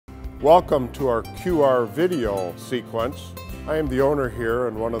Welcome to our QR video sequence. I am the owner here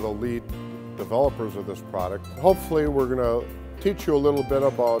and one of the lead developers of this product. Hopefully we're going to teach you a little bit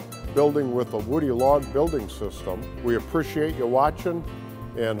about building with a woody log building system. We appreciate you watching,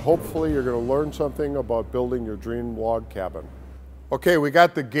 and hopefully you're going to learn something about building your dream log cabin. Okay, we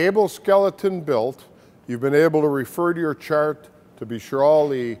got the gable skeleton built. You've been able to refer to your chart to be sure all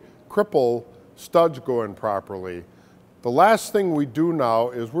the cripple studs go in properly. The last thing we do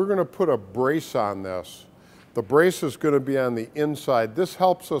now is we're going to put a brace on this. The brace is going to be on the inside. This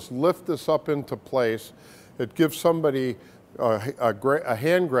helps us lift this up into place. It gives somebody a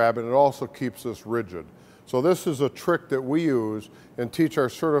hand grab, and it also keeps this rigid. So this is a trick that we use and teach our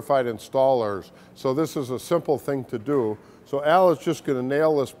certified installers. So this is a simple thing to do. So Al is just going to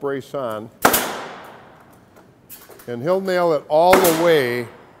nail this brace on, and he'll nail it all the way,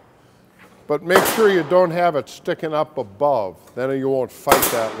 but make sure you don't have it sticking up above. Then you won't fight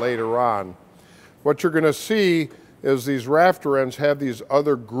that later on. What you're going to see is these rafter ends have these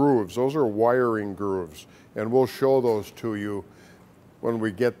other grooves. Those are wiring grooves, and we'll show those to you when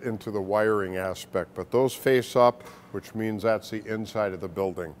we get into the wiring aspect. But those face up, which means that's the inside of the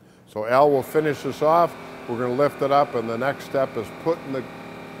building. So Al will finish this off. We're going to lift it up, and the next step is putting it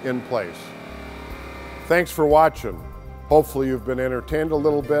in place. Thanks for watching. Hopefully you've been entertained a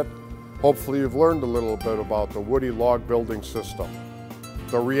little bit. Hopefully you've learned a little bit about the woody log building system.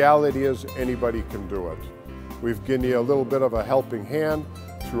 The reality is anybody can do it. We've given you a little bit of a helping hand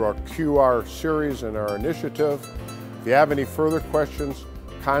through our QR series and our initiative. If you have any further questions,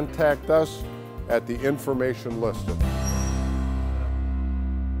 contact us at the information listed.